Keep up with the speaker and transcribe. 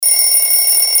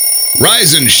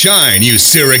Rise and shine, you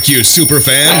Syracuse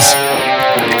superfans.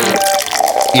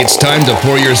 It's time to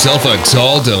pour yourself a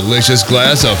tall, delicious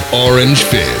glass of Orange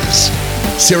Fizz.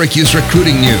 Syracuse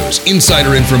recruiting news,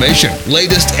 insider information,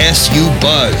 latest SU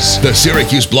buzz. The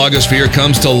Syracuse blogosphere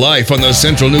comes to life on the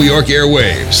Central New York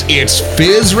airwaves. It's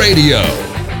Fizz Radio.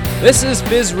 This is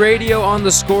Fizz Radio on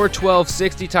the Score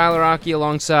 1260. Tyler Aki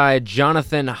alongside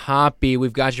Jonathan Hoppe.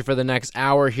 We've got you for the next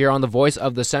hour here on the voice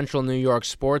of the Central New York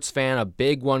sports fan. A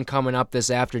big one coming up this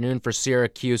afternoon for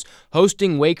Syracuse,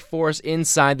 hosting Wake Forest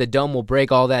inside the Dome. We'll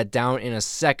break all that down in a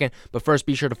second. But first,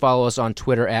 be sure to follow us on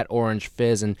Twitter at Orange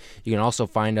Fizz. And you can also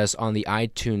find us on the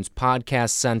iTunes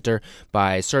Podcast Center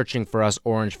by searching for us,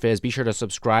 Orange Fizz. Be sure to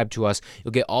subscribe to us.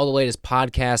 You'll get all the latest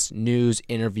podcasts, news,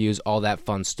 interviews, all that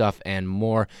fun stuff, and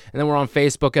more. And then we're on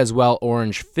Facebook as well,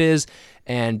 Orange Fizz.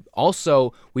 And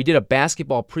also, we did a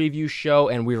basketball preview show,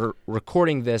 and we were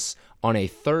recording this on a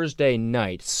Thursday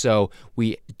night. So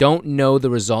we don't know the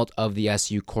result of the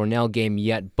SU Cornell game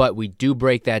yet, but we do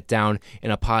break that down in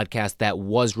a podcast that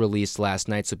was released last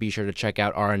night. So be sure to check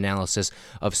out our analysis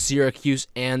of Syracuse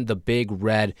and the Big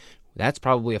Red. That's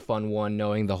probably a fun one,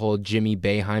 knowing the whole Jimmy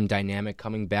Boeheim dynamic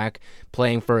coming back,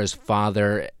 playing for his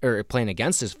father, or playing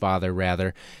against his father,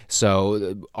 rather.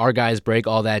 So our guys break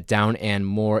all that down and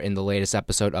more in the latest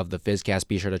episode of the Fizzcast.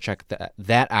 Be sure to check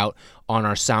that out on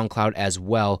our SoundCloud as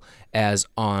well as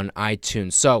on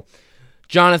iTunes. So,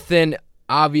 Jonathan,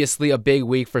 obviously a big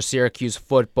week for Syracuse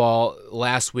football.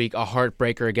 Last week, a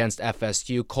heartbreaker against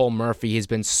FSU. Cole Murphy, he's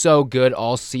been so good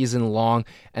all season long,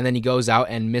 and then he goes out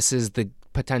and misses the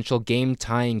potential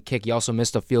game-tying kick. He also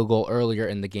missed a field goal earlier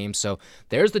in the game, so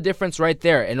there's the difference right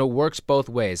there, and it works both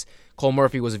ways. Cole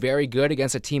Murphy was very good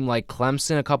against a team like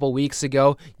Clemson a couple weeks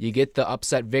ago. You get the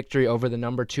upset victory over the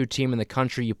number 2 team in the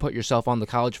country. You put yourself on the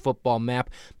college football map.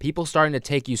 People starting to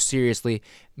take you seriously.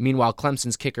 Meanwhile,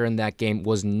 Clemson's kicker in that game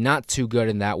was not too good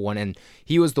in that one, and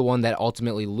he was the one that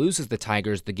ultimately loses the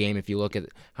Tigers the game if you look at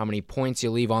how many points you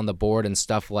leave on the board and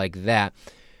stuff like that.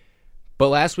 But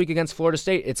last week against Florida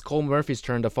State, it's Cole Murphy's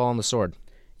turn to fall on the sword.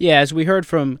 Yeah, as we heard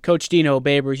from Coach Dino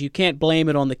Babers, you can't blame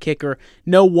it on the kicker.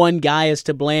 No one guy is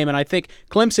to blame, and I think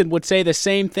Clemson would say the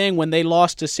same thing when they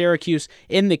lost to Syracuse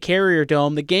in the Carrier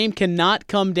Dome. The game cannot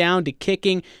come down to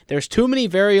kicking. There's too many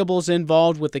variables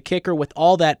involved with the kicker with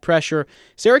all that pressure.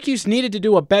 Syracuse needed to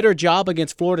do a better job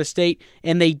against Florida State,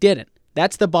 and they didn't.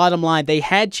 That's the bottom line. They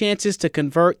had chances to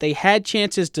convert. They had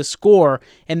chances to score,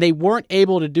 and they weren't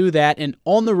able to do that. And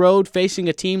on the road, facing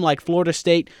a team like Florida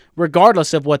State,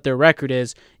 regardless of what their record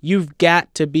is, you've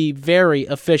got to be very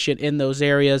efficient in those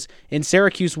areas. And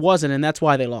Syracuse wasn't, and that's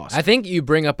why they lost. I think you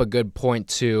bring up a good point,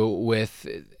 too, with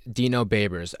Dino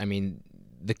Babers. I mean,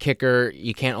 the kicker,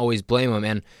 you can't always blame him.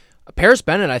 And Paris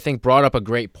Bennett, I think, brought up a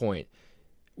great point.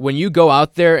 When you go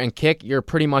out there and kick, you're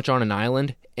pretty much on an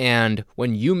island. And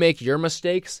when you make your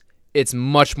mistakes, it's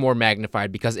much more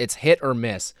magnified because it's hit or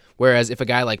miss. Whereas if a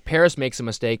guy like Paris makes a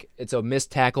mistake, it's a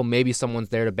missed tackle, maybe someone's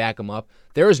there to back him up.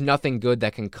 There is nothing good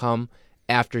that can come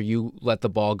after you let the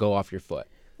ball go off your foot.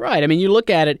 Right. I mean, you look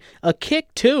at it, a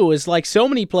kick, too, is like so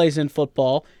many plays in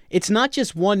football. It's not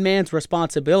just one man's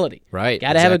responsibility. Right.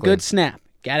 Got to have a good snap.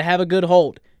 Got to have a good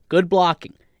hold. Good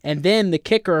blocking. And then the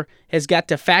kicker has got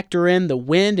to factor in the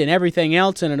wind and everything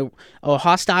else in a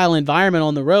hostile environment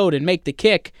on the road and make the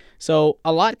kick. So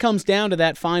a lot comes down to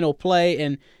that final play,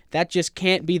 and that just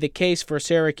can't be the case for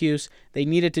Syracuse. They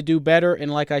needed to do better,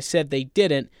 and like I said, they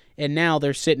didn't. And now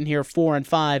they're sitting here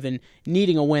 4-5 and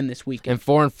needing a win this weekend. And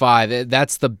 4-5,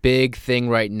 that's the big thing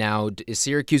right now. Is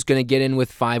Syracuse going to get in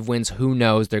with 5 wins? Who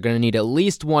knows? They're going to need at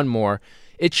least one more.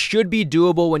 It should be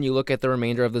doable when you look at the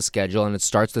remainder of the schedule, and it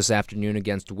starts this afternoon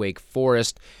against Wake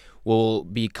Forest. We'll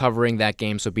be covering that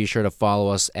game, so be sure to follow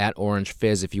us at Orange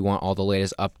Fizz if you want all the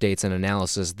latest updates and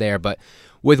analysis there. But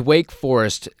with Wake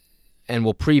Forest, and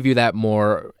we'll preview that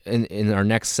more in our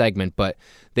next segment, but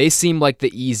they seem like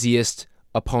the easiest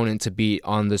opponent to beat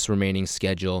on this remaining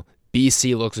schedule.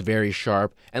 BC looks very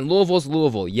sharp, and Louisville's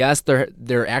Louisville. Yes,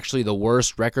 they're actually the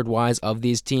worst record-wise of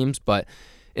these teams, but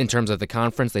in terms of the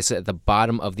conference, they sit at the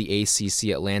bottom of the ACC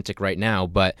Atlantic right now,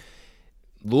 but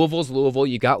Louisville's Louisville.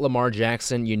 You got Lamar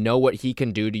Jackson. You know what he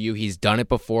can do to you. He's done it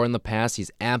before in the past. He's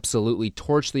absolutely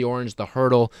torched the Orange, the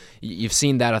hurdle. You've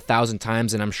seen that 1,000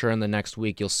 times, and I'm sure in the next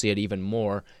week you'll see it even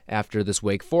more after this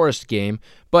Wake Forest game.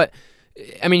 But,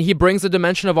 I mean, he brings a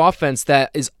dimension of offense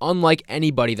that is unlike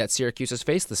anybody that Syracuse has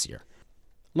faced this year.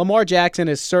 Lamar Jackson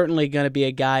is certainly going to be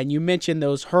a guy, and you mentioned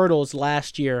those hurdles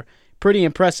last year. Pretty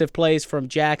impressive plays from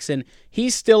Jackson.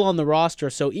 He's still on the roster,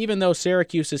 so even though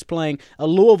Syracuse is playing a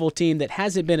Louisville team that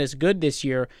hasn't been as good this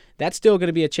year, that's still going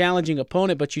to be a challenging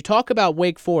opponent. But you talk about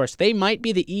Wake Forest. They might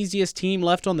be the easiest team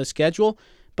left on the schedule,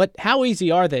 But how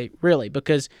easy are they, really?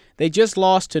 Because they just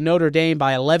lost to Notre Dame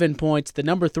by 11 points, the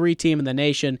number 3 team in the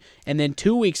nation, and then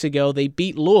 2 weeks ago they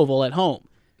beat Louisville at home.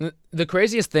 The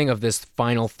craziest thing of this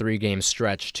final 3-game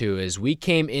stretch, too, is we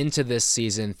came into this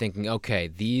season thinking, okay,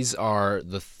 these are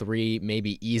the 3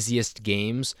 maybe easiest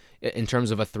games in terms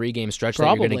of a 3-game stretch that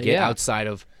you're going to get outside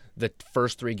of the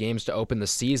first 3 games to open the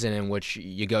season, in which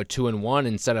you go 2-1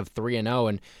 instead of 3-0,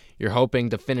 and you're hoping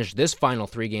to finish this final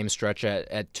 3-game stretch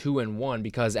at 2-1,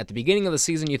 because at the beginning of the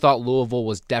season you thought Louisville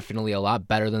was definitely a lot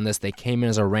better than this. They came in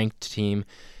as a ranked team,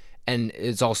 and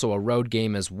it's also a road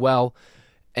game as well.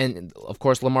 And, of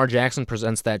course, Lamar Jackson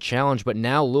presents that challenge, but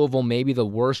now Louisville may be the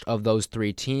worst of those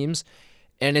 3 teams,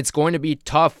 and it's going to be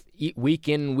tough week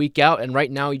in, week out, and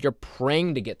right now you're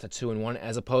praying to get to 2-1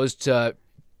 as opposed to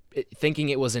thinking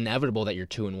it was inevitable that you're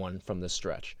 2-1 from this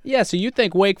stretch. Yeah, so you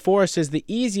think Wake Forest is the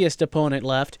easiest opponent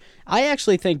left. I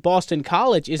actually think Boston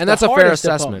College is the hardest opponent. And that's a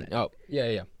fair assessment. Oh,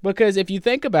 yeah. Because if you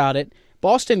think about it,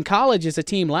 Boston College is a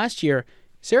team last year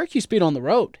Syracuse beat on the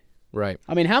road. Right.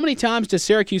 I mean, how many times does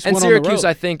Syracuse win on the road? And Syracuse,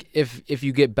 I think, if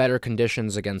you get better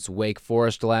conditions against Wake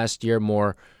Forest last year,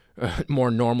 more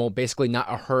normal, basically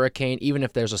not a hurricane, even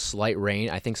if there's a slight rain,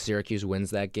 I think Syracuse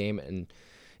wins that game, and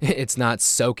it's not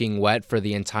soaking wet for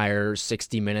the entire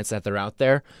 60 minutes that they're out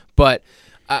there. But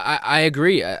I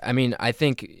agree. I mean, I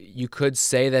think you could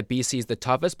say that BC is the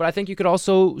toughest, but I think you could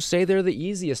also say they're the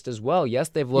easiest as well. Yes,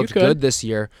 they've looked good this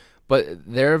year, but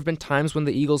there have been times when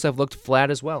the Eagles have looked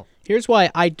flat as well. Here's why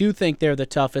I do think they're the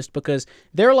toughest, because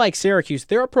they're like Syracuse.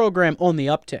 They're a program on the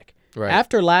uptick. Right.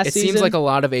 After last season, it seems like a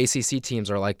lot of ACC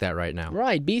teams are like that right now.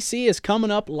 Right. BC is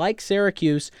coming up like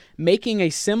Syracuse, making a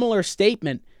similar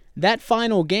statement. That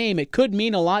final game, it could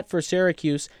mean a lot for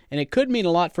Syracuse, and it could mean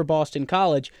a lot for Boston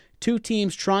College. 2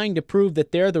 teams trying to prove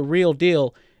that they're the real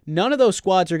deal. None of those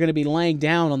squads are going to be laying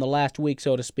down on the last week,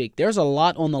 so to speak. There's a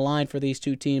lot on the line for these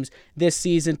 2 teams this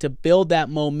season to build that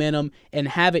momentum and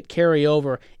have it carry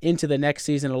over into the next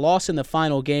season. A loss in the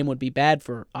final game would be bad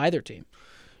for either team.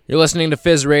 You're listening to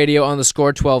Fizz Radio on the Score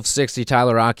 1260.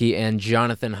 Tyler Rocky and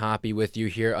Jonathan Hoppe with you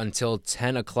here until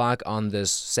 10 o'clock on this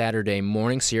Saturday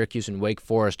morning. Syracuse and Wake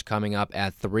Forest coming up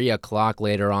at 3 o'clock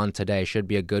later on today. Should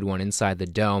be a good one inside the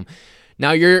Dome.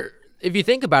 Now, if you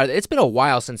think about it, it's been a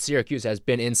while since Syracuse has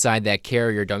been inside that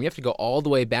Carrier Dome. You have to go all the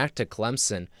way back to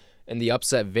Clemson and the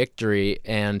upset victory,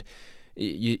 and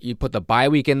you put the bye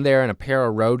week in there and a pair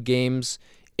of road games.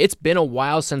 It's been a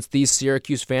while since these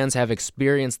Syracuse fans have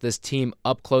experienced this team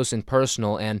up close and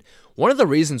personal, and one of the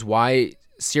reasons why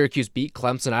Syracuse beat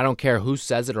Clemson, I don't care who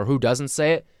says it or who doesn't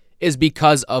say it, is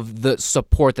because of the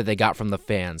support that they got from the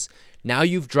fans. Now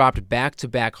you've dropped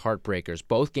back-to-back heartbreakers.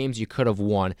 Both games you could have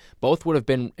won. Both would have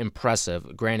been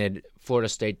impressive. Granted, Florida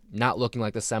State not looking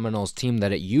like the Seminoles team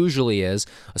that it usually is,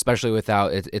 especially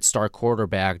without its star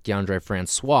quarterback, DeAndre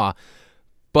Francois.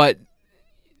 But,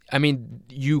 I mean,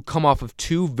 you come off of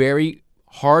 2 very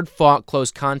hard-fought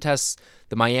close contests.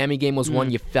 The Miami game was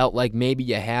one you felt like maybe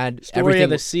you had. Story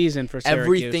of the season for Syracuse.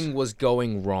 Everything was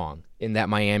going wrong in that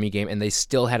Miami game, and they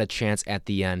still had a chance at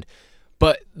the end.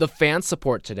 But the fan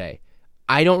support today,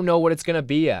 I don't know what it's going to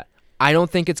be at. I don't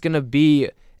think it's going to be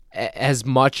as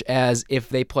much as if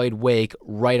they played Wake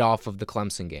right off of the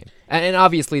Clemson game. And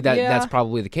obviously that's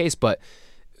probably the case, but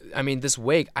I mean this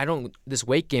Wake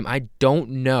game, I don't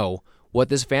know what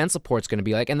this fan support's going to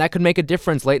be like, and that could make a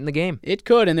difference late in the game. It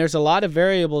could, and there's a lot of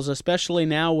variables, especially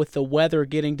now with the weather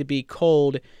getting to be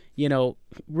cold,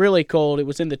 really cold. It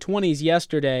was in the 20s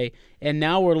yesterday, and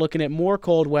now we're looking at more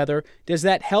cold weather. Does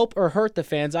that help or hurt the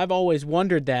fans? I've always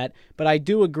wondered that, but I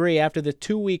do agree after the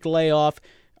 2-week layoff,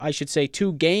 I should say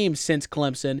 2 games since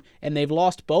Clemson, and they've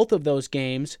lost both of those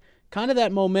games, kind of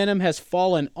that momentum has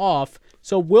fallen off.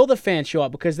 So will the fans show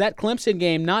up? Because that Clemson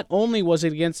game, not only was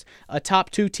it against a top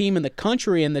 2 team in the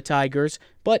country in the Tigers,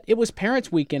 but it was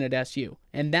Parents' Weekend at SU.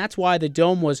 And that's why the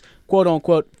Dome was,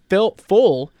 quote-unquote,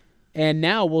 full. And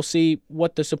now we'll see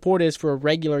what the support is for a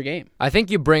regular game. I think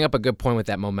you bring up a good point with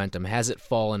that momentum. Has it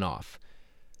fallen off?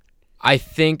 I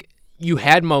think you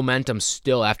had momentum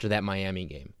still after that Miami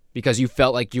game because you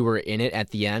felt like you were in it at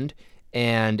the end.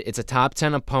 And it's a top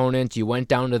 10 opponent. You went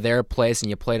down to their place and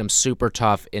you played them super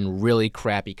tough in really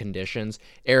crappy conditions.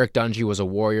 Eric Dungy was a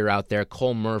warrior out there.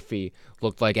 Cole Murphy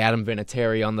looked like Adam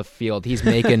Vinatieri on the field. He's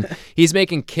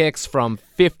making kicks from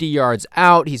 50 yards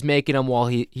out. He's making them while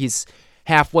he's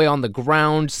halfway on the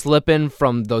ground, slipping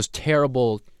from those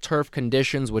terrible turf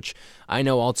conditions, which I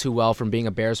know all too well from being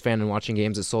a Bears fan and watching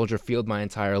games at Soldier Field my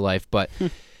entire life. But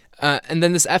and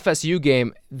then this FSU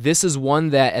game, this is one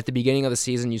that at the beginning of the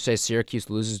season you say Syracuse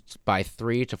loses by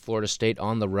 3 to Florida State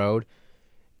on the road.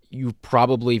 you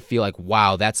probably feel like,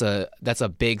 wow, that's a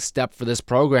big step for this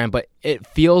program, but it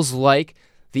feels like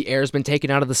the air's been taken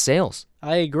out of the sails.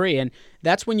 I agree, and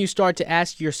that's when you start to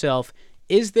ask yourself,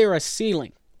 is there a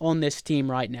ceiling on this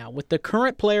team right now? With the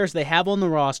current players they have on the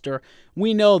roster,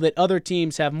 we know that other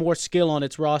teams have more skill on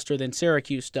its roster than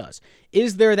Syracuse does.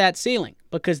 Is there that ceiling?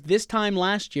 Because this time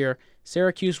last year,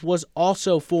 Syracuse was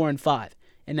also 4-5.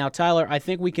 And now, Tyler, I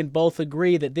think we can both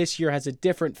agree that this year has a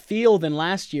different feel than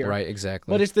last year. Right,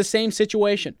 exactly. But it's the same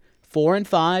situation.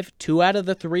 4-5, 2 out of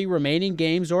the 3 remaining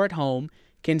games are at home.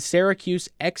 Can Syracuse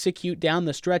execute down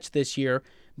the stretch this year?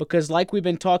 Because like we've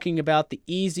been talking about the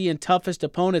easy and toughest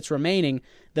opponents remaining,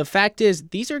 the fact is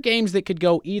these are games that could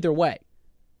go either way.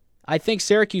 I think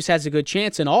Syracuse has a good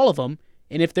chance in all of them,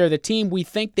 and if they're the team we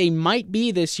think they might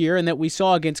be this year and that we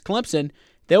saw against Clemson,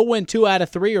 they'll win 2 out of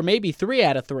 3 or maybe 3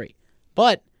 out of 3.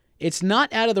 But it's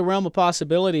not out of the realm of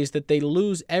possibilities that they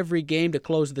lose every game to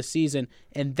close the season,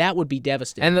 and that would be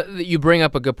devastating. And you bring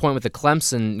up a good point with the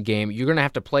Clemson game. You're going to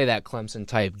have to play that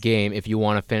Clemson-type game if you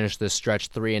want to finish this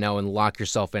stretch 3-0 and lock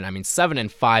yourself in. I mean,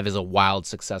 7-5 is a wild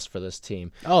success for this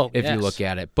team if you look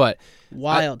at it. But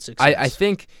wild success. I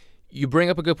think you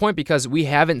bring up a good point because we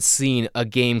haven't seen a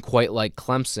game quite like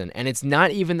Clemson, and it's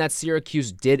not even that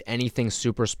Syracuse did anything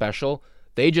super special.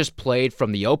 They just played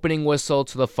from the opening whistle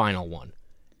to the final one.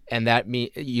 And that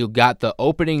means you got the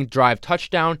opening drive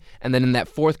touchdown, and then in that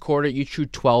fourth quarter, you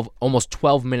chewed almost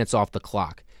 12 minutes off the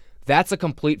clock. That's a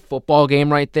complete football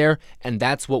game right there, and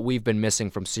that's what we've been missing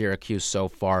from Syracuse so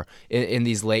far in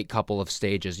these late couple of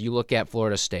stages. You look at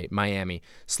Florida State, Miami,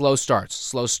 slow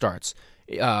starts.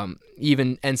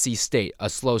 Even NC State, a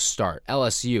slow start.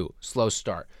 LSU, slow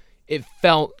start. It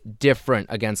felt different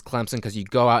against Clemson because you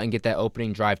go out and get that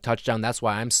opening drive touchdown. That's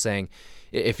why I'm saying,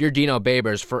 if you're Dino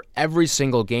Babers, for every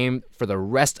single game for the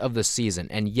rest of the season,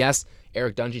 and yes,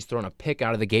 Eric Dungey's thrown a pick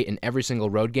out of the gate in every single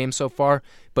road game so far,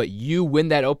 but you win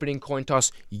that opening coin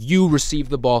toss, you receive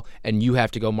the ball, and you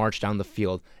have to go march down the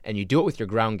field, and you do it with your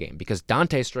ground game, because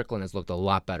Dante Strickland has looked a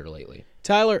lot better lately.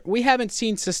 Tyler, we haven't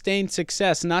seen sustained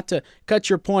success, not to cut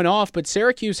your point off, but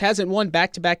Syracuse hasn't won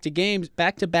back-to-back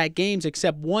games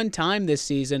except one time this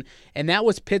season, and that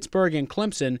was Pittsburgh and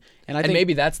Clemson. And I think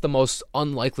maybe that's the most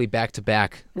unlikely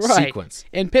back-to-back sequence.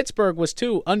 And Pittsburgh was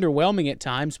too underwhelming at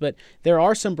times, but there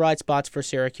are some bright spots for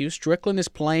Syracuse. Strickland is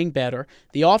playing better.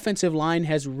 The offensive line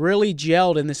has really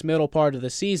gelled in this middle part of the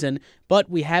season, but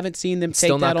we haven't seen them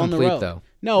take that on the road. Though.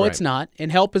 No, right. It's not.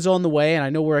 And help is on the way, and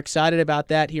I know we're excited about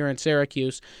that here in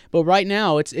Syracuse. But right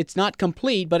now, it's not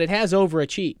complete, but it has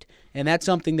overachieved. And that's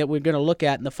something that we're going to look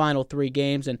at in the final 3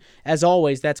 games. And as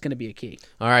always, that's going to be a key.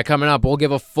 All right, coming up, we'll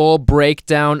give a full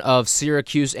breakdown of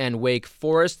Syracuse and Wake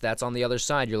Forest. That's on the other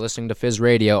side. You're listening to Fizz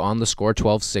Radio on the Score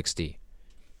 1260.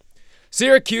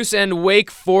 Syracuse and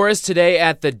Wake Forest today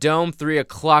at the Dome, 3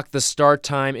 o'clock the start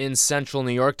time in Central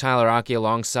New York. Tyler Aki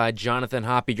alongside Jonathan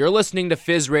Hoppe. You're listening to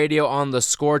Fizz Radio on the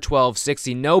Score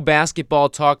 1260. No basketball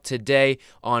talk today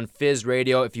on Fizz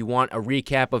Radio. If you want a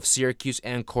recap of Syracuse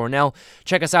and Cornell,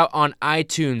 check us out on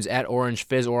iTunes at Orange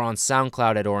Fizz or on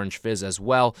SoundCloud at Orange Fizz as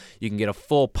well. You can get a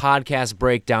full podcast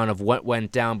breakdown of what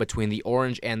went down between the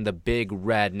Orange and the Big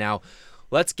Red. Now,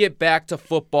 let's get back to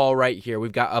football right here.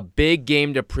 We've got a big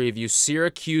game to preview.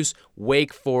 Syracuse,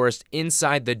 Wake Forest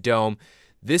inside the Dome.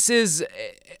 This is,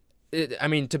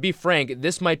 to be frank,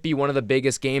 this might be one of the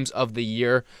biggest games of the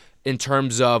year in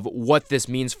terms of what this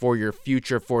means for your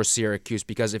future for Syracuse.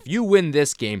 Because if you win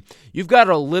this game, you've got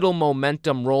a little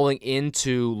momentum rolling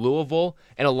into Louisville.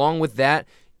 And along with that,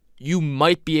 you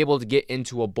might be able to get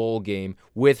into a bowl game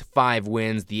with 5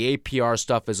 wins. The APR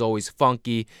stuff is always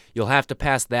funky. You'll have to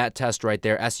pass that test right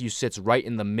there. SU sits right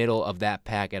in the middle of that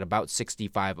pack at about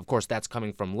 65. Of course, that's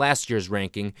coming from last year's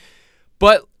ranking.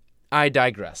 But I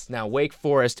digress. Now, Wake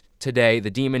Forest today, the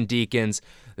Demon Deacons,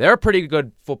 they're a pretty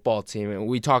good football team. And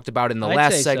we talked about it in the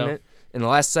last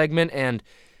segment.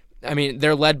 And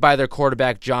they're led by their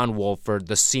quarterback, John Wolford,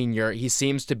 the senior. He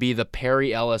seems to be the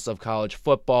Perry Ellis of college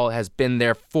football, has been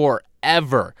there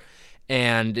forever.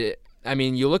 And,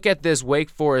 you look at this Wake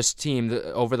Forest team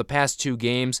over the past 2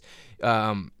 games,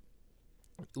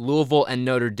 Louisville and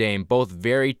Notre Dame, both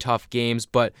very tough games,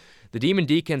 but the Demon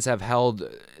Deacons have held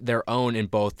their own in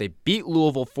both. They beat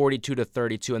Louisville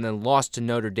 42-32 and then lost to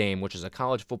Notre Dame, which is a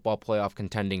college football playoff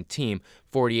contending team,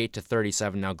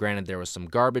 48-37. Now, granted, there was some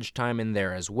garbage time in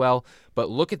there as well, but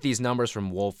look at these numbers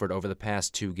from Wolford over the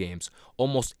past 2 games.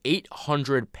 Almost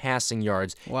 800 passing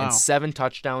yards and 7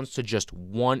 touchdowns to just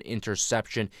 1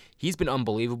 interception. He's been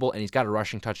unbelievable, and he's got a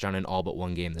rushing touchdown in all but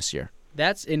 1 game this year.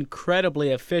 That's incredibly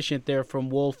efficient there from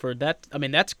Wolford.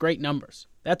 That's great numbers.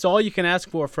 That's all you can ask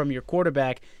for from your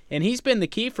quarterback, and he's been the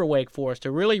key for Wake Forest,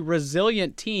 a really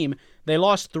resilient team. They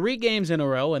lost 3 games in a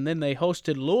row, and then they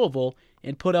hosted Louisville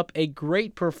and put up a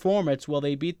great performance while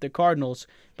they beat the Cardinals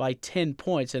by 10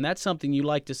 points, and that's something you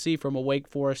like to see from a Wake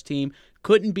Forest team.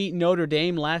 Couldn't beat Notre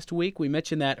Dame last week. We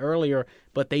mentioned that earlier,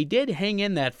 but they did hang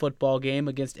in that football game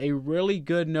against a really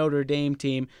good Notre Dame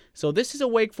team. So this is a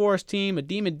Wake Forest team, a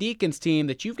Demon Deacons team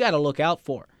that you've got to look out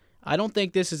for. I don't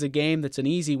think this is a game that's an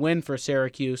easy win for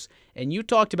Syracuse, and you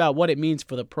talked about what it means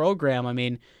for the program. I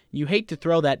mean, you hate to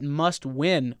throw that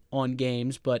must-win on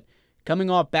games, but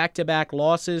coming off back-to-back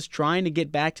losses, trying to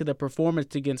get back to the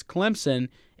performance against Clemson,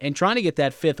 and trying to get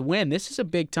that 5th win, this is a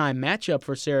big-time matchup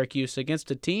for Syracuse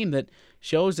against a team that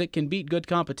shows it can beat good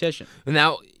competition.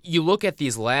 Now, you look at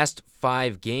these last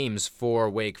 5 games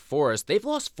for Wake Forest, they've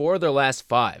lost 4 of their last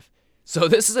 5. So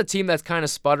this is a team that's kind of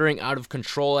sputtering, out of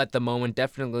control at the moment,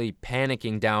 definitely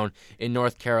panicking down in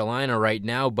North Carolina right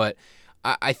now. But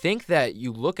I think that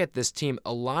you look at this team,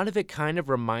 a lot of it kind of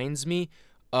reminds me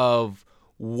of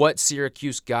what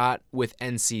Syracuse got with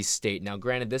NC State. Now,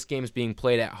 granted, this game is being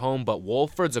played at home, but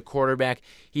Wolford's a quarterback.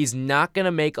 He's not going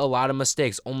to make a lot of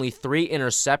mistakes. Only 3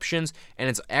 interceptions, and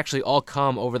it's actually all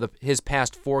come over his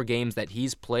past 4 games that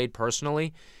he's played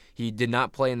personally. He did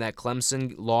not play in that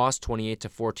Clemson loss,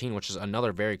 28-14, which is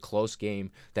another very close game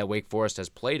that Wake Forest has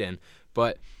played in.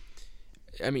 But,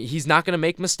 I mean, he's not going to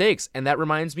make mistakes, and that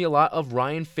reminds me a lot of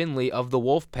Ryan Finley of the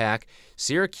Wolfpack.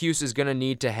 Syracuse is going to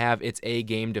need to have its A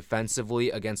game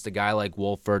defensively against a guy like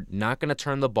Wolford, not going to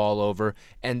turn the ball over,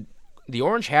 and the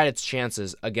Orange had its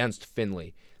chances against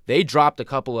Finley. They dropped a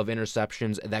couple of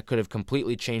interceptions that could have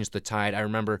completely changed the tide. I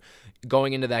remember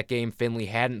going into that game, Finley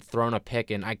hadn't thrown a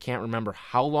pick in I can't remember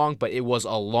how long, but it was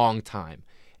a long time.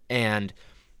 And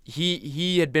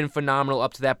he had been phenomenal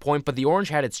up to that point, but the Orange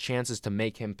had its chances to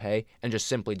make him pay and just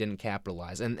simply didn't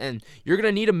capitalize. And you're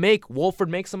going to need to make Wolford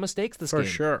make some mistakes this game. For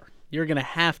sure. You're going to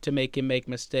have to make him make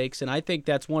mistakes, and I think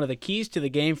that's one of the keys to the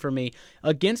game for me.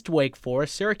 Against Wake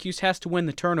Forest, Syracuse has to win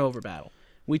the turnover battle.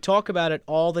 We talk about it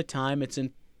all the time. It's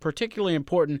particularly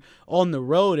important on the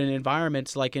road in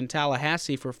environments like in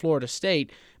Tallahassee for Florida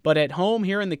State. But at home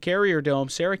here in the Carrier Dome,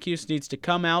 Syracuse needs to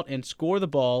come out and score the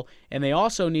ball, and they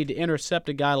also need to intercept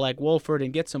a guy like Wolford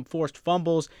and get some forced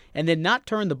fumbles and then not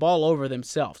turn the ball over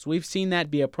themselves. We've seen that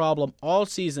be a problem all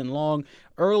season long.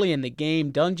 Early in the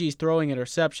game, Dungy's throwing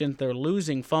interceptions. They're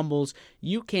losing fumbles.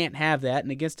 You can't have that,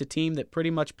 and against a team that pretty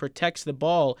much protects the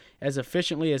ball as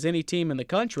efficiently as any team in the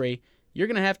country, you're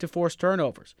going to have to force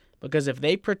turnovers. Because if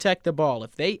they protect the ball,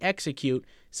 if they execute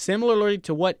similarly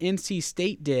to what NC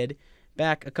State did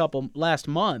back last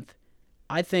month,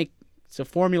 I think it's a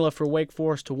formula for Wake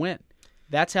Forest to win.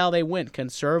 That's how they win.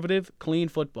 Conservative, clean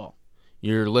football.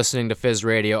 You're listening to Fizz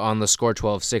Radio on the Score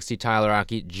 1260. Tyler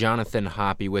Aki, Jonathan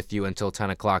Hoppe with you until 10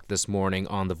 o'clock this morning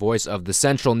on the voice of the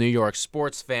Central New York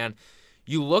sports fan.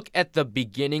 You look at the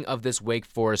beginning of this Wake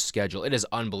Forest schedule, it is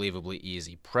unbelievably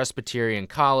easy. Presbyterian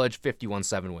College,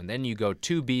 51-7 win. Then you go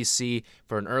to BC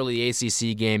for an early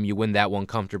ACC game. You win that one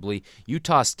comfortably.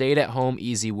 Utah State at home,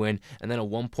 easy win. And then a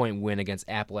 1-point win against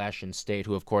Appalachian State,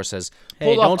 who, of course, has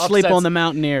pulled off upsets. Don't sleep on the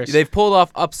Mountaineers. They've pulled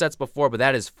off upsets before, but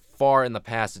that is far in the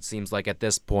past, it seems like, at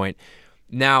this point.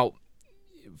 Now,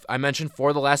 I mentioned 4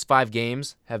 of the last 5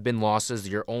 games have been losses.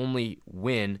 Your only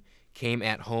win came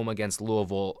at home against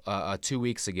Louisville 2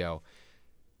 weeks ago.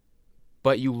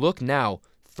 But you look now,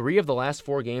 3 of the last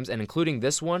 4 games, and including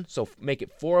this one, so make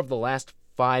it 4 of the last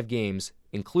 5 games,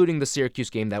 including the Syracuse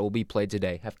game that will be played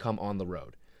today, have come on the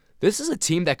road. This is a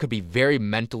team that could be very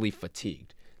mentally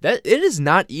fatigued. It is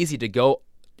not easy to go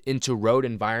into road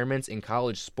environments in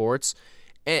college sports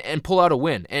and pull out a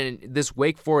win. And this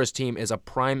Wake Forest team is a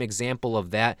prime example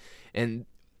of that. And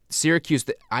Syracuse,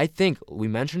 I think we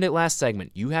mentioned it last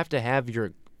segment, you have to have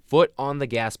your foot on the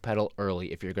gas pedal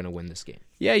early if you're going to win this game.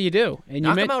 Yeah, you do. And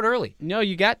knock them out early. No,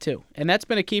 you got to. And that's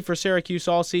been a key for Syracuse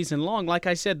all season long. Like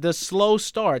I said, the slow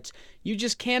starts, you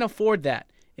just can't afford that.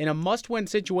 In a must-win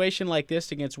situation like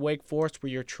this against Wake Forest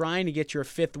where you're trying to get your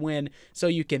 5th win so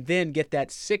you can then get that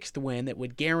 6th win that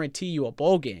would guarantee you a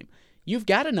bowl game, you've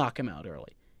got to knock them out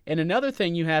early. And another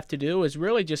thing you have to do is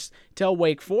really just tell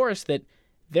Wake Forest that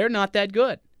they're not that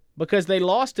good. Because they've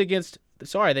lost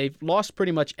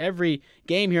pretty much every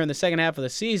game here in the second half of the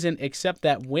season except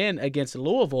that win against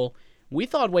Louisville. We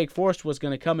thought Wake Forest was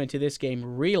going to come into this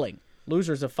game reeling,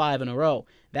 losers of 5 in a row.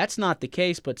 That's not the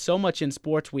case, but so much in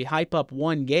sports we hype up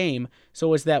one game,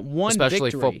 so is that one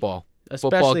Especially victory. Football.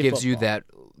 Football gives you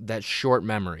that short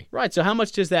memory. Right, so how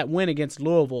much does that win against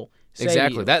Louisville say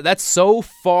Exactly. to you? That's so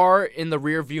far in the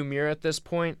rearview mirror at this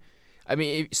point. I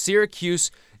mean,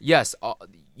 Syracuse, yes,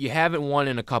 you haven't won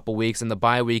in a couple weeks, and the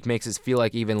bye week makes it feel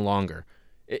like even longer.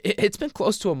 It's been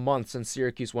close to a month since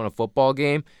Syracuse won a football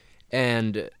game,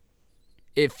 and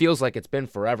it feels like it's been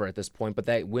forever at this point, but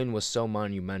that win was so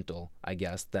monumental, I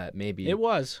guess, that maybe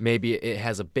it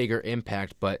has a bigger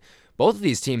impact. But both of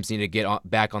these teams need to get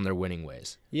back on their winning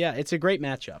ways. Yeah, it's a great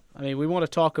matchup. I mean, we want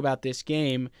to talk about this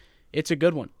game. It's a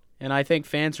good one, and I think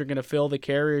fans are going to fill the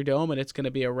Carrier Dome, and it's going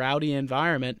to be a rowdy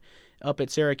environment up at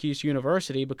Syracuse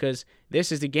University because this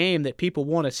is the game that people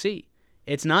want to see.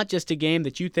 It's not just a game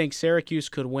that you think Syracuse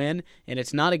could win, and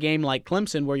it's not a game like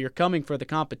Clemson where you're coming for the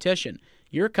competition.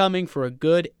 You're coming for a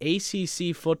good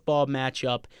ACC football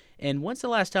matchup, and when's the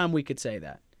last time we could say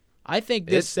that? I think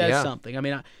this says something. I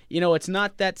mean, it's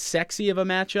not that sexy of a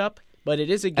matchup, but it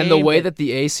is a game. And the way that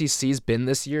the ACC's been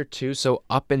this year, too, so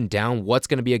up and down, what's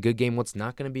going to be a good game, what's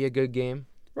not going to be a good game.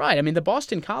 Right. I mean, the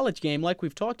Boston College game, like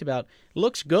we've talked about,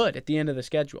 looks good at the end of the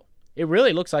schedule. It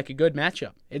really looks like a good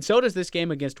matchup. And so does this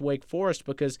game against Wake Forest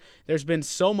because there's been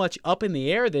so much up in the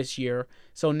air this year.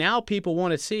 So now people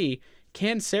want to see,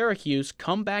 can Syracuse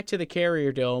come back to the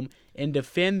Carrier Dome and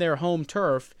defend their home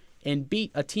turf and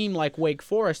beat a team like Wake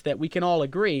Forest that we can all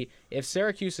agree, if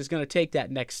Syracuse is going to take that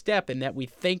next step and that we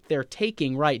think they're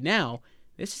taking right now,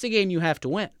 this is a game you have to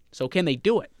win. So can they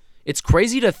do it? It's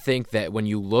crazy to think that when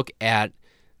you look at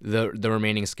the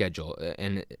remaining schedule,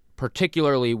 and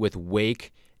particularly with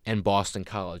Wake and Boston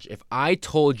College, if I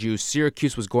told you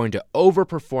Syracuse was going to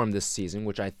overperform this season,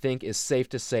 which I think is safe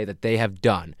to say that they have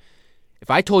done, if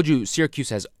I told you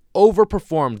Syracuse has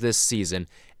overperformed this season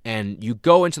and you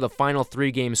go into the final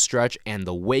 3-game stretch and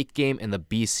the Wake game and the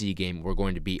BC game were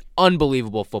going to be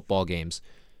unbelievable football games,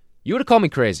 you would have called me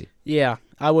crazy. Yeah,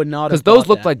 I would not have. Because those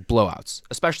looked like blowouts,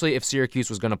 especially if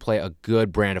Syracuse was going to play a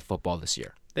good brand of football this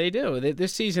year. They do.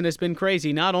 This season has been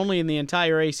crazy, not only in the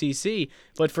entire ACC,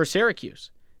 but for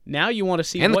Syracuse. Now you want to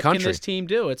see what can this team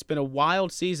do. It's been a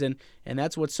wild season, and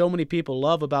that's what so many people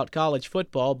love about college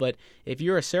football. But if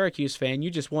you're a Syracuse fan,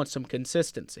 you just want some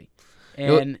consistency.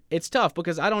 And it's tough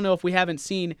because I don't know if we haven't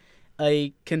seen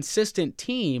a consistent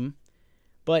team,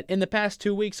 but in the past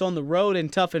 2 weeks on the road in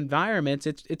tough environments,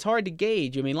 it's hard to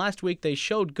gauge. I mean, last week they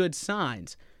showed good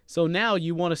signs. So now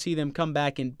you want to see them come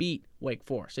back and beat Wake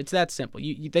Forest. It's that simple.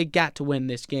 They got to win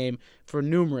this game for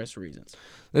numerous reasons.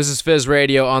 This is Fizz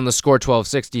Radio on the Score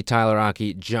 1260. Tyler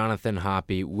Aki, Jonathan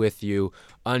Hoppe with you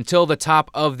until the top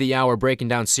of the hour, breaking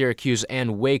down Syracuse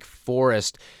and Wake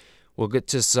Forest. We'll get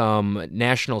to some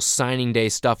National Signing Day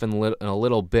stuff in a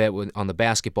little bit on the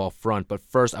basketball front. But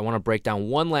first, I want to break down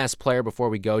one last player before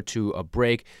we go to a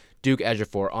break. Duke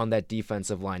Ejiofor on that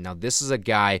defensive line. Now, this is a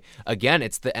guy, again,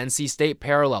 it's the NC State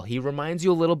parallel. He reminds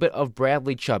you a little bit of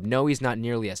Bradley Chubb. No, he's not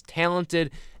nearly as talented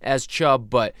as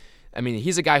Chubb, but, I mean,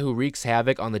 he's a guy who wreaks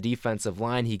havoc on the defensive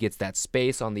line. He gets that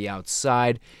space on the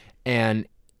outside. And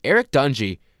Eric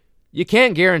Dungey, you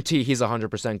can't guarantee he's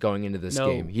 100% going into this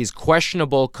game. He's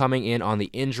questionable coming in on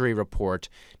the injury report.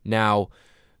 Now,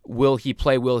 will he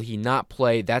play, will he not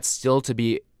play? That's still to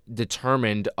be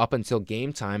determined up until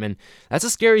game time, and that's a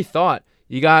scary thought.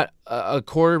 You got a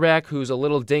quarterback who's a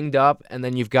little dinged up, and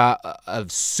then you've got a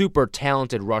super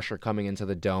talented rusher coming into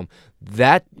the Dome.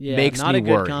 That makes me worried. Not a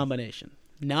good combination.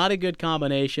 Not a good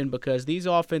combination because these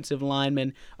offensive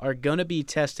linemen are going to be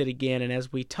tested again, and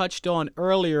as we touched on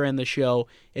earlier in the show,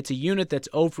 it's a unit that's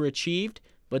overachieved,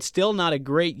 but still not a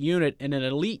great unit and an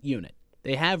elite unit.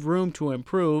 They have room to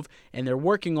improve, and they're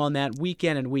working on that week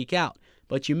in and week out.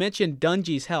 But you mentioned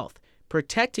Dungey's health.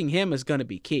 Protecting him is going to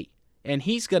be key. And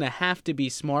he's going to have to be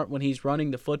smart when he's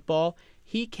running the football.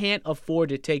 He can't afford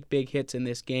to take big hits in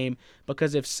this game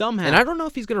because if somehow... And I don't know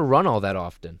if he's going to run all that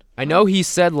often. I know he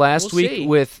said last week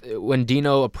when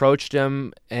Dino approached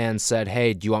him and said,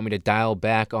 hey, do you want me to dial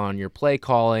back on your play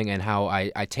calling and how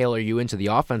I tailor you into the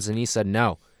offense? And he said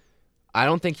no. I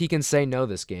don't think he can say no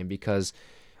this game because...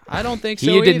 I don't think so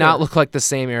He did either. not look like the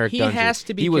same Eric Dungey. He has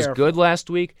to be careful. He was good last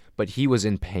week, but he was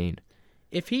in pain.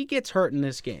 If he gets hurt in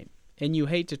this game, and you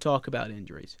hate to talk about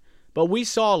injuries, but we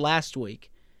saw last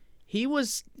week, he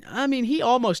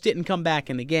almost didn't come back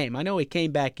in the game. I know he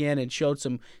came back in and showed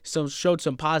some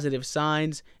positive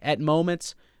signs at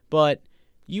moments, but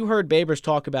you heard Babers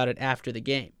talk about it after the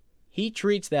game. He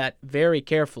treats that very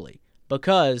carefully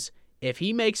because if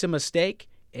he makes a mistake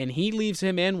and he leaves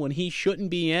him in when he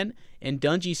shouldn't be in, and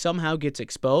Dungey somehow gets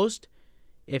exposed,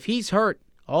 if he's hurt,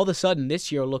 all of a sudden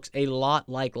this year looks a lot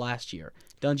like last year.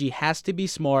 Dungey has to be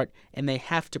smart, and they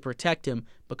have to protect him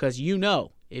because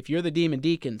if you're the Demon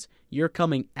Deacons, you're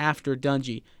coming after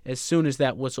Dungey as soon as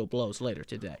that whistle blows later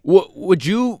today. Would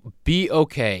you be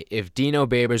okay if Dino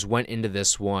Babers went into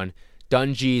this one,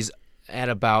 Dungey's at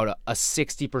about a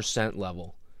 60%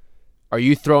 level. Are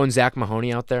you throwing Zach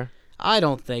Mahoney out there? I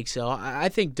don't think so. I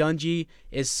think Dungey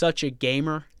is such a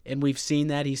gamer, and we've seen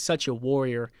that. He's such a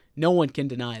warrior. No one can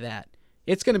deny that.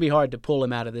 It's going to be hard to pull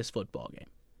him out of this football game.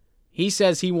 He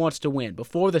says he wants to win.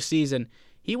 Before the season,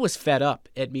 he was fed up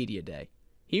at Media Day.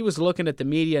 He was looking at the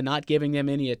media, not giving them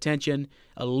any attention,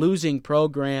 a losing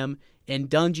program, and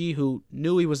Dungey, who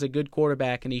knew he was a good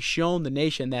quarterback, and he's shown the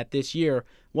nation that this year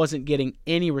wasn't getting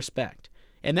any respect.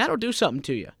 And that'll do something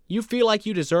to you. You feel like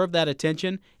you deserve that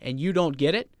attention, and you don't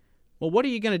get it? Well, what are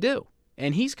you going to do?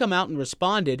 And he's come out and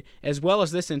responded, as well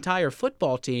as this entire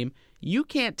football team. You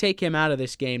can't take him out of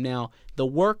this game now. The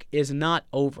work is not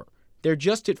over. They're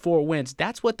just at 4 wins.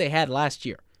 That's what they had last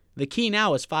year. The key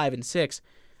now is 5-6.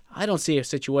 I don't see a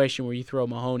situation where you throw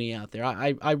Mahoney out there.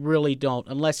 I really don't,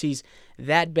 unless he's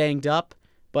that banged up.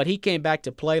 But he came back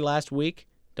to play last week.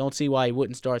 Don't see why he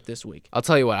wouldn't start this week. I'll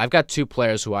tell you what, I've got 2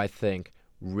 players who I think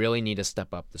really need to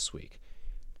step up this week.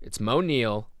 It's Mo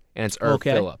Neal and it's Irv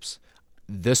Phillips.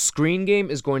 The screen game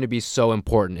is going to be so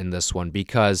important in this one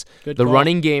because the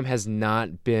running game has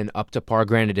not been up to par.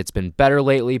 Granted, it's been better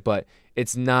lately, but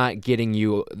it's not getting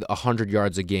you 100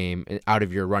 yards a game out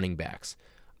of your running backs.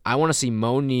 I want to see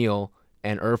Mo Neal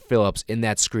and Irv Phillips in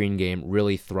that screen game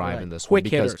really thrive in this one.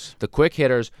 Because the quick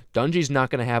hitters, Dungey's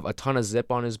not going to have a ton of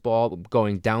zip on his ball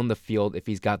going down the field if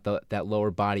he's got that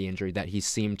lower body injury that he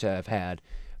seemed to have had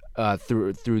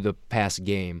through the past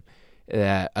game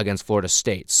against Florida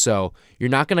State. So you're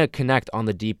not going to connect on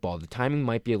the deep ball. The timing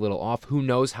might be a little off. Who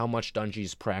knows how much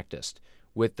Dungey's practiced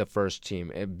with the first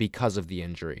team because of the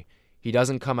injury. He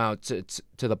doesn't come out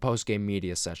to the post-game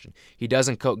media session. He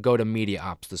doesn't go to media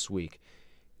ops this week.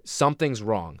 Something's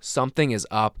wrong. Something is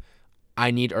up.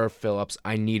 I need Irv Phillips.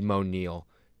 I need Mo Neal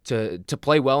to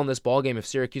play well in this ballgame if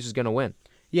Syracuse is going to win.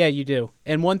 Yeah, you do.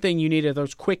 And one thing you need are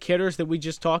those quick hitters that we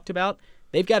just talked about.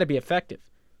 They've got to be effective.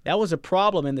 That was a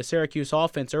problem in the Syracuse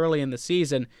offense early in the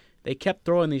season. They kept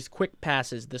throwing these quick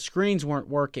passes. The screens weren't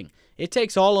working. It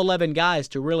takes all 11 guys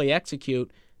to really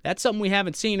execute. That's something we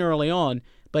haven't seen early on.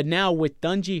 But now with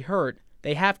Dungey hurt,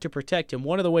 they have to protect him.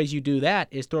 One of the ways you do that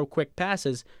is throw quick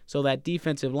passes so that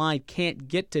defensive line can't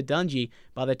get to Dungey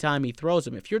by the time he throws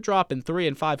them. If you're dropping 3-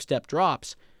 and 5-step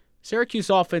drops,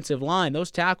 Syracuse offensive line,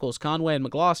 those tackles, Conway and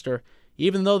McGloster,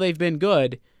 even though they've been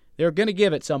good, they're going to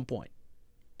give at some point.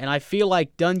 And I feel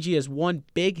like Dungey is one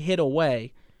big hit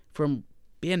away from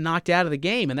being knocked out of the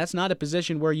game, and that's not a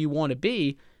position where you want to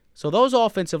be. So those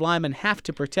offensive linemen have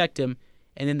to protect him,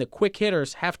 and then the quick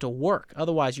hitters have to work.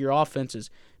 Otherwise, your offense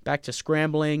is back to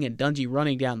scrambling and Dungey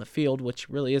running down the field, which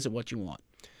really isn't what you want.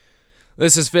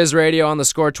 This is Fizz Radio on the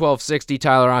Score 1260.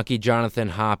 Tyler Aki,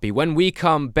 Jonathan Hoppe. When we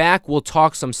come back, we'll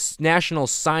talk some National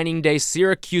Signing Day.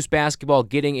 Syracuse basketball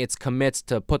getting its commits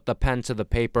to put the pen to the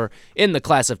paper in the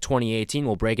class of 2018.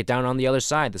 We'll break it down on the other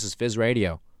side. This is Fizz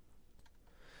Radio.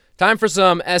 Time for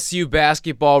some SU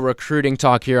basketball recruiting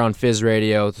talk here on Fizz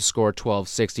Radio. The Score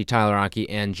 1260. Tyler Aki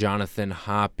and Jonathan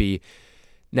Hoppe.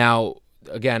 Now,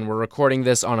 again, we're recording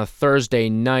this on a Thursday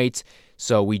night.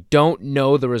 So we don't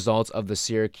know the results of the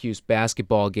Syracuse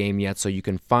basketball game yet, so you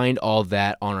can find all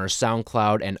that on our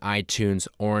SoundCloud and iTunes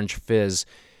Orange Fizz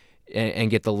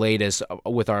and get the latest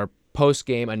with our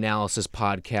post-game analysis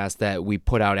podcast that we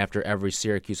put out after every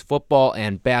Syracuse football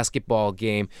and basketball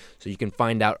game, so you can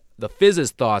find out the Fizz's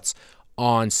thoughts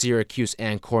on Syracuse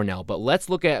and Cornell. But let's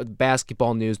look at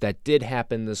basketball news that did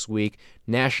happen this week.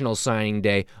 National Signing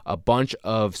Day, a bunch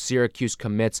of Syracuse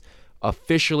commits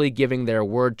officially giving their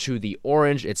word to the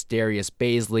Orange. It's Darius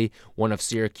Baisley, one of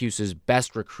Syracuse's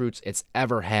best recruits it's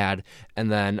ever had.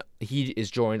 And then he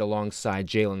is joined alongside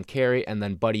Jalen Carey and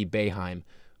then Buddy Boeheim,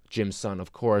 Jim's son,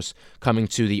 of course, coming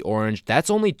to the Orange.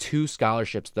 That's only 2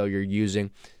 scholarships, though, you're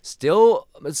using. Still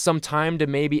some time to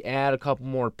maybe add a couple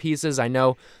more pieces. I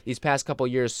know these past couple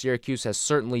years, Syracuse has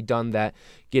certainly done that,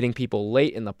 getting people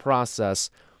late in the process.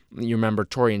 You remember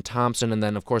Torian Thompson, and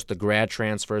then, of course, the grad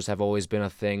transfers have always been a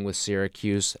thing with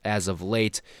Syracuse as of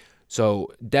late. So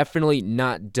definitely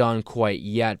not done quite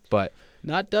yet, but...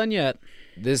 Not done yet.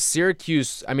 This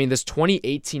Syracuse, this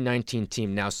 2018-19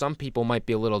 team, now some people might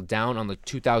be a little down on the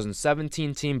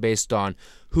 2017 team based on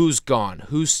who's gone,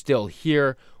 who's still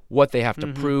here, what they have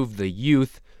to prove, the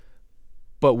youth.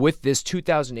 But with this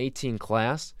 2018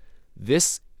 class,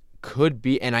 this could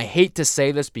be, and I hate to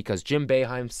say this because Jim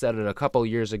Boeheim said it a couple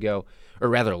years ago, or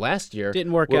rather last year.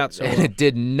 Didn't work out so well. And it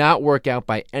did not work out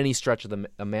by any stretch of the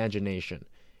imagination.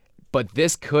 But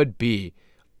this could be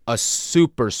a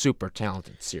super, super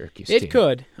talented Syracuse team. It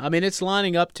could. It's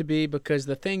lining up to be, because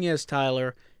the thing is,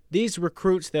 Tyler, these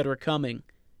recruits that are coming,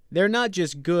 they're not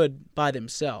just good by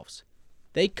themselves.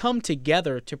 They come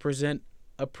together to present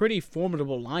a pretty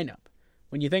formidable lineup.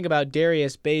 When you think about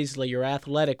Darius Baisley, your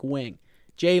athletic wing,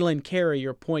 Jalen Carey,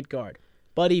 your point guard,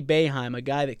 Buddy Boeheim, a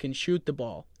guy that can shoot the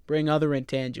ball, bring other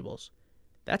intangibles.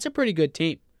 That's a pretty good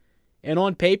team. And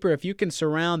on paper, if you can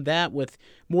surround that with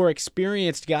more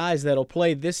experienced guys that'll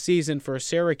play this season for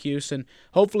Syracuse, and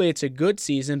hopefully it's a good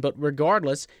season, but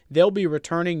regardless, they'll be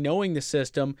returning knowing the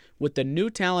system with the new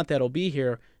talent that'll be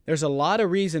here. There's a lot of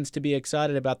reasons to be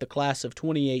excited about the class of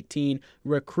 2018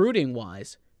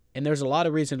 recruiting-wise, and there's a lot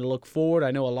of reason to look forward. I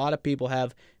know a lot of people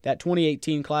have that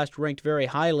 2018 class ranked very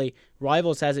highly.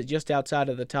 Rivals has it just outside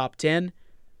of the top 10.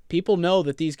 People know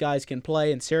that these guys can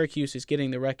play, and Syracuse is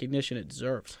getting the recognition it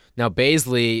deserves. Now,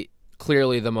 Baisley,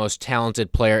 clearly the most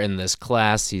talented player in this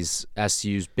class. He's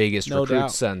SU's biggest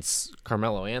recruit since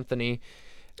Carmelo Anthony.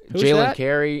 Jalen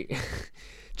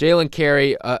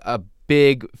Carey, a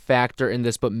big factor in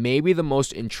this, but maybe the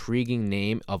most intriguing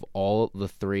name of all the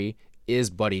three is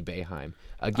Buddy Boeheim.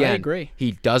 Again, I agree.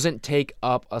 He doesn't take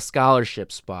up a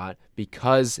scholarship spot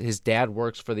because his dad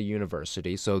works for the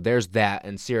university. So there's that.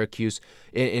 And Syracuse,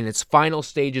 in its final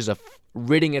stages of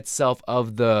ridding itself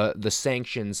of the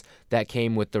sanctions that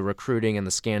came with the recruiting and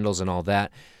the scandals and all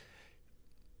that,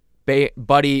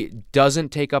 Buddy doesn't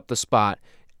take up the spot.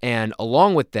 And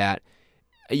along with that,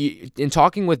 in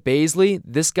talking with Baisley,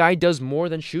 this guy does more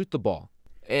than shoot the ball.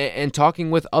 And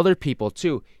talking with other people,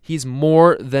 too, he's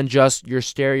more than just your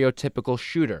stereotypical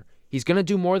shooter. He's going to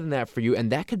do more than that for you,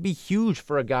 and that could be huge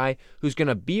for a guy who's going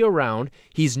to be around.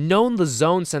 He's known the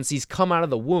zone since he's come out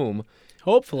of the womb.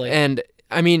 Hopefully. And,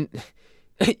 I mean,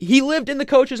 he lived in the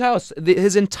coach's house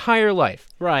his entire life.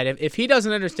 Right. If he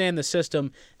doesn't understand the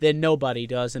system, then nobody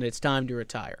does, and it's time to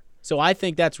retire. So I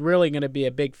think that's really going to be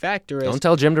a big factor. Don't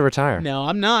tell Jim to retire. No,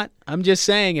 I'm not. I'm just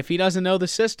saying if he doesn't know the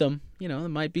system, it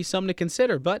might be something to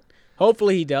consider. But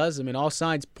hopefully he does. I mean, all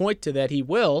signs point to that he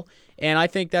will, and I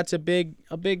think that's a big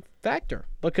factor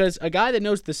because a guy that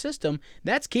knows the system,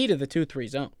 that's key to the 2-3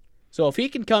 zone. So if he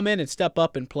can come in and step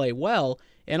up and play well,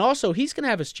 and also he's going to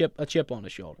have a chip on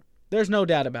his shoulder. There's no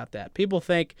doubt about that. People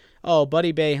think, oh,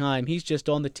 Buddy Boeheim, he's just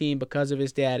on the team because of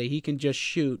his daddy. He can just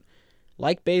shoot.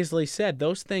 Like Baisley said,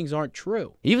 those things aren't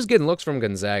true. He was getting looks from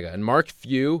Gonzaga, and Mark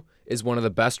Few is one of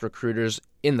the best recruiters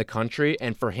in the country,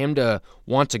 and for him to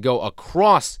want to go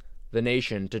across the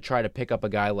nation to try to pick up a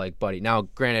guy like Buddy. Now,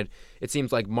 granted, it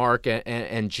seems like Mark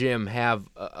and Jim have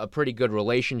a pretty good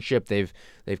relationship. They've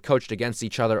coached against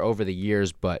each other over the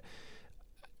years, but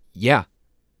yeah,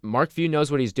 Mark Few knows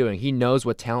what he's doing. He knows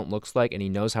what talent looks like, and he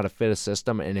knows how to fit a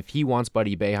system, and if he wants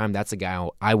Buddy Boeheim, that's a guy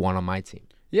I want on my team.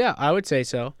 Yeah, I would say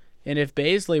so. And if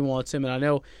Baisley wants him, and I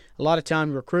know a lot of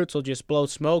time recruits will just blow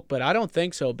smoke, but I don't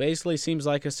think so. Baisley seems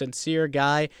like a sincere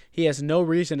guy. He has no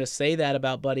reason to say that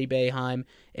about Buddy Boeheim.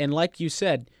 And like you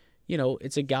said,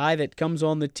 it's a guy that comes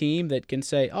on the team that can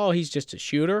say, oh, he's just a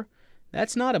shooter.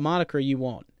 That's not a moniker you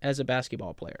want as a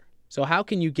basketball player. So how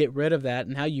can you get rid of that?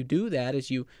 And how you do that is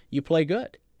you play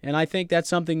good. And I think that's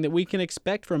something that we can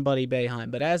expect from Buddy Boeheim.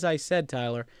 But as I said,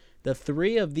 Tyler, the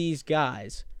three of these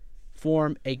guys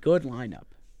form a good lineup.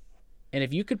 And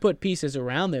if you could put pieces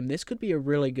around them, this could be a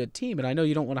really good team. And I know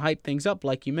you don't want to hype things up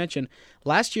like you mentioned.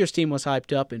 Last year's team was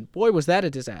hyped up, and boy, was that a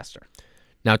disaster.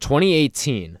 Now,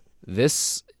 2018,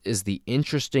 this is the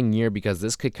interesting year because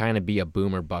this could kind of be a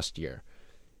boom or bust year.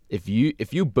 If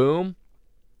you boom,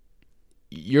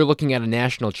 you're looking at a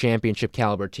national championship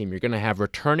caliber team. You're going to have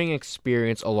returning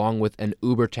experience along with an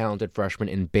uber-talented freshman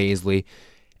in Baisley.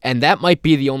 And that might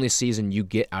be the only season you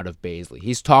get out of Baisley.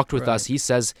 He's talked with us. He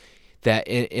says that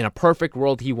in a perfect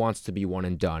world, he wants to be one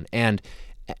and done. And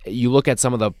you look at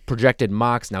some of the projected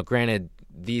mocks. Now, granted,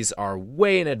 these are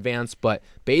way in advance, but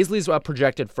Baisley's a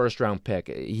projected first-round pick.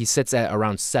 He sits at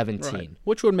around 17. Right.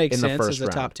 Which would make in sense the first as a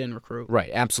round. top 10 recruit.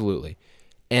 Right, absolutely.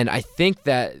 And I think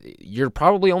that you're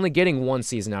probably only getting one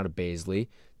season out of Baisley.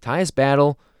 Tyus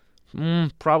Battle,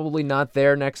 probably not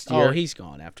there next year. Oh, he's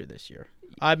gone after this year.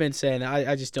 I've been saying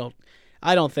I just don't.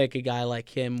 I don't think a guy like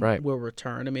him will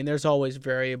return. I mean, there's always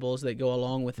variables that go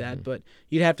along with that, but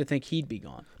you'd have to think he'd be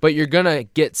gone. But you're going to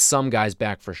get some guys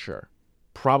back for sure.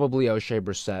 Probably O'Shea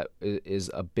Brissett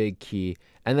is a big key.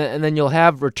 And then you'll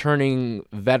have returning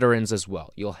veterans as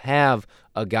well. You'll have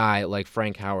a guy like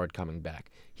Frank Howard coming back.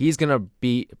 He's going to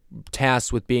be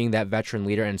tasked with being that veteran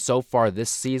leader. And so far this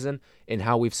season, in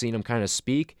how we've seen him kind of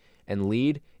speak and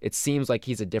lead, it seems like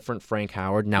he's a different Frank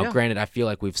Howard. Now, granted, I feel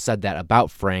like we've said that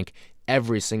about Frank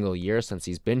every single year since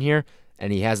he's been here,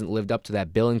 and he hasn't lived up to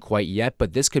that billing quite yet,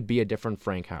 but this could be a different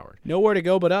Frank Howard. Nowhere to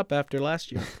go but up after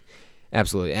last year.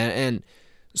 Absolutely. And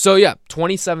so,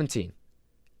 2017,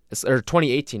 or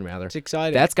 2018 rather. It's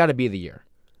exciting. That's got to be the year.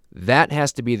 That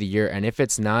has to be the year, and if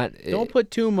it's not... Don't put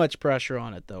too much pressure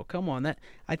on it, though. Come on.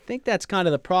 I think that's kind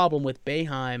of the problem with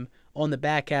Boeheim on the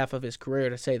back half of his career,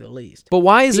 to say the least. But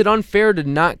why is it unfair to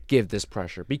not give this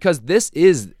pressure? Because this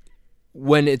is,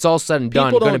 when it's all said and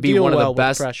done, going to be one of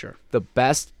the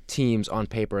best teams on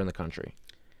paper in the country.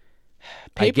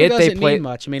 Paper doesn't mean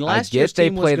much. I mean, last year's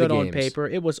team was good on paper.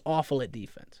 It was awful at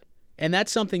defense. And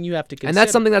that's something you have to consider. And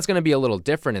that's something that's going to be a little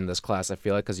different in this class, I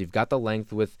feel like, because you've got the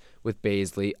length with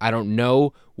Baisley. I don't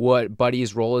know what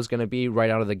Buddy's role is going to be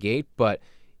right out of the gate, but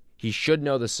he should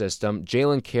know the system.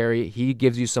 Jalen Carey, he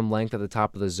gives you some length at the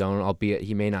top of the zone, albeit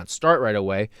he may not start right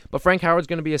away. But Frank Howard's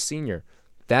going to be a senior.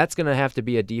 That's going to have to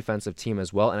be a defensive team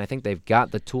as well, and I think they've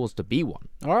got the tools to be one.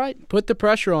 All right, put the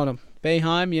pressure on him.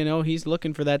 Boeheim, he's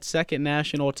looking for that second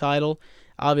national title.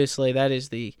 Obviously, that is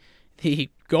the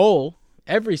goal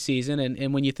every season,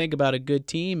 and when you think about a good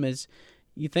team,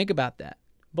 you think about that.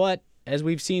 But as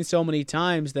we've seen so many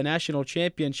times, the national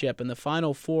championship and the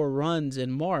Final Four runs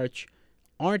in March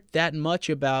aren't that much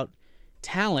about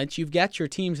talent. You've got your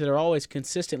teams that are always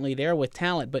consistently there with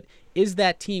talent, but is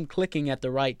that team clicking at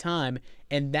the right time?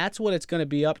 And that's what it's going to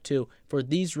be up to for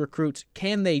these recruits.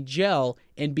 Can they gel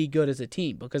and be good as a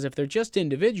team? Because if they're just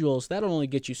individuals, that'll only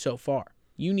get you so far.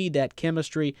 You need that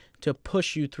chemistry to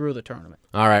push you through the tournament.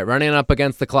 All right, running up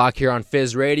against the clock here on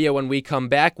Fizz Radio. When we come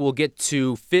back, we'll get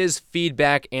to Fizz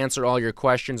feedback, answer all your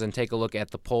questions, and take a look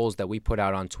at the polls that we put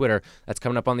out on Twitter. That's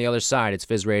coming up on the other side. It's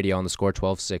Fizz Radio on the Score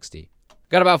 1260.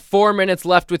 Got about 4 minutes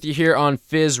left with you here on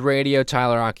Fizz Radio.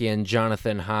 Tyler Aki and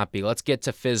Jonathan Hoppe. Let's get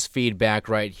to Fizz feedback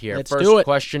right here. Let's do it. First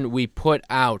question we put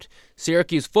out.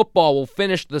 Syracuse football will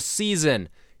finish the season.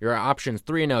 Your options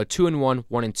 3-0, 2-1,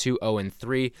 1-2,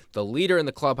 0-3. The leader in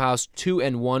the clubhouse,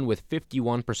 2-1 with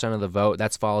 51% of the vote.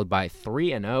 That's followed by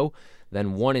 3-0,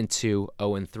 then 1-2,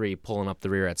 0-3, pulling up the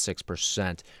rear at 6%.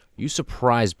 Are you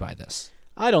surprised by this?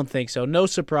 I don't think so. No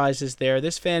surprises there.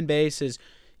 This fan base is,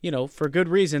 for good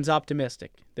reasons,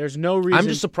 optimistic. There's no reason. I'm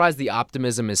just surprised the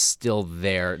optimism is still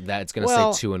there that it's going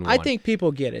to say 2-1. I think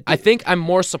people get it. I think I'm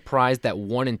more surprised that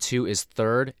 1-2 is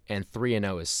third and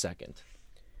 3-0 is second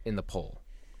in the poll.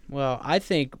 Well, I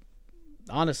think,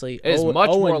 honestly,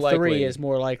 0-3 is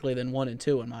more likely than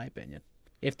 1-2, in my opinion.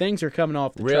 If things are coming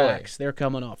off the tracks, they're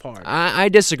coming off hard. I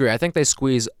disagree. I think they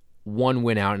squeeze one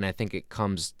win out, and I think it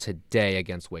comes today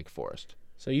against Wake Forest.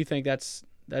 So you think that's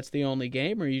the only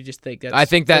game, or you just think that's? I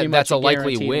think that's a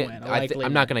likely win.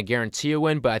 I'm not going to guarantee a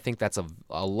win, but I think that's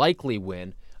a likely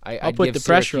win. I'll put the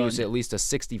pressure on Syracuse at least a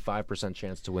 65%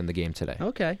 chance to win the game today.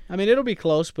 Okay. I mean, it'll be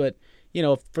close, but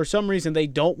if for some reason they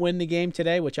don't win the game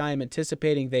today, which I am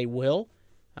anticipating they will,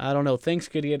 I don't know. Things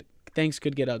could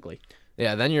get ugly.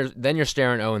 Yeah, then you're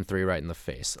staring 0-3 right in the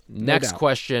face. Next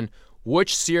question: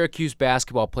 which Syracuse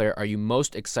basketball player are you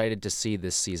most excited to see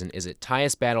this season? Is it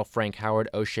Tyus Battle, Frank Howard,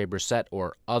 O'Shea Brissett,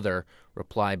 or other?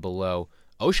 Reply below.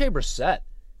 O'Shea Brissett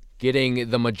getting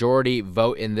the majority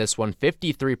vote in this one,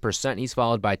 53%. He's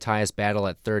followed by Tyus Battle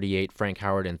at 38%, Frank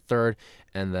Howard in third,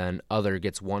 and then other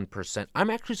gets 1%. I'm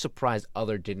actually surprised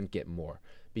other didn't get more,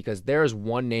 because there's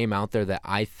one name out there that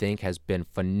I think has been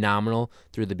phenomenal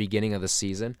through the beginning of the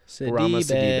season.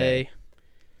 Sidibe.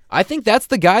 I think that's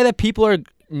the guy that people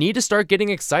need to start getting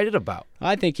excited about.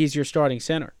 I think he's your starting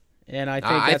center. And I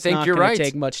think that's not going to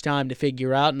take much time to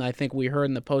figure out. And I think we heard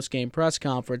in the post-game press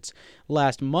conference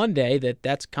last Monday that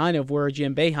that's kind of where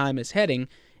Jim Boeheim is heading.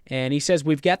 And he says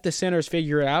we've got the centers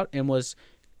figured out, and was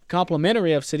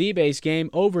complimentary of Sidibe's game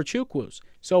over Chukwu's.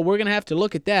 So we're going to have to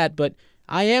look at that. But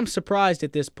I am surprised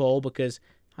at this poll, because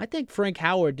I think Frank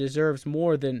Howard deserves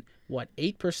more than,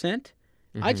 8%?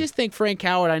 Mm-hmm. I just think Frank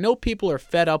Howard, I know people are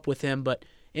fed up with him, but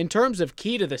in terms of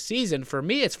key to the season, for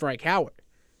me, it's Frank Howard.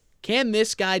 Can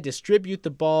this guy distribute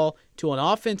the ball to an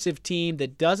offensive team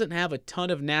that doesn't have a ton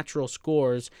of natural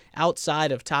scores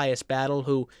outside of Tyus Battle,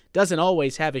 who doesn't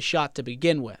always have a shot to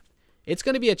begin with? It's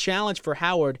going to be a challenge for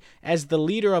Howard as the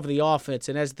leader of the offense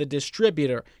and as the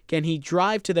distributor. Can he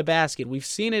drive to the basket? We've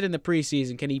seen it in the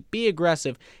preseason. Can he be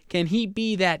aggressive? Can he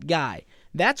be that guy?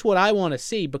 That's what I want to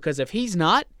see, because if he's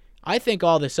not, I think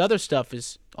all this other stuff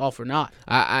is all for naught.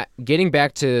 Getting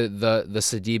back to the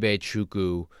Sidibe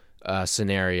Chukwu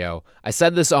scenario, I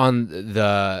said this on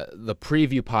the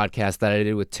preview podcast that I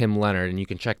did with Tim Leonard, and you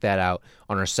can check that out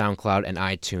on our SoundCloud and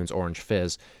iTunes, Orange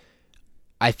Fizz.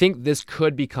 I think this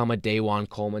could become a Dajuan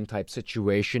Coleman type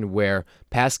situation where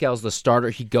Pascal's the starter.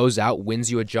 He goes out,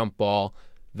 wins you a jump ball,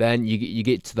 then you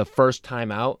get to the first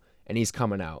time out, and he's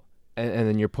coming out. And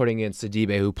then you're putting in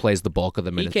Sidibe, who plays the bulk of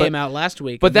the minutes. He came out last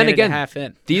week. But then again, half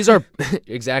in. These are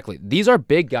exactly. These are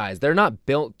big guys. They're not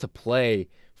built to play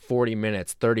 40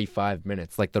 minutes, 35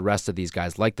 minutes, like the rest of these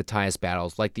guys, like the Tyus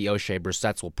Battles, like the O'Shea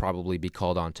Brissetts will probably be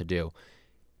called on to do.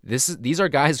 These are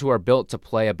guys who are built to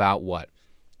play about,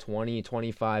 20,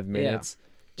 25 minutes? Yeah.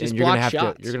 Just and block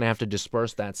shots. You're going to have to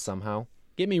disperse that somehow.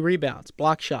 Give me rebounds,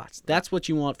 block shots. That's what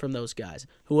you want from those guys.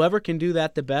 Whoever can do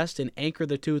that the best and anchor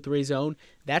the 2-3 zone,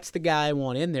 that's the guy I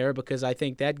want in there, because I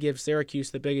think that gives Syracuse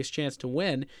the biggest chance to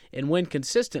win, and win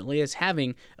consistently is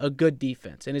having a good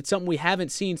defense. And it's something we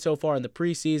haven't seen so far in the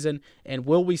preseason, and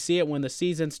will we see it when the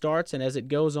season starts and as it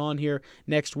goes on here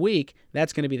next week?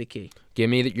 That's going to be the key. Give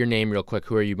me your name real quick.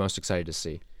 Who are you most excited to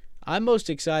see? I'm most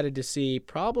excited to see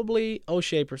probably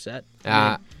O'Shea Brissett.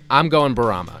 I'm going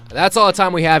Barama. That's all the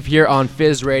time we have here on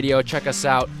Fizz Radio. Check us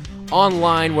out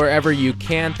online wherever you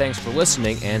can. Thanks for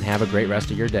listening, and have a great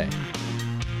rest of your day.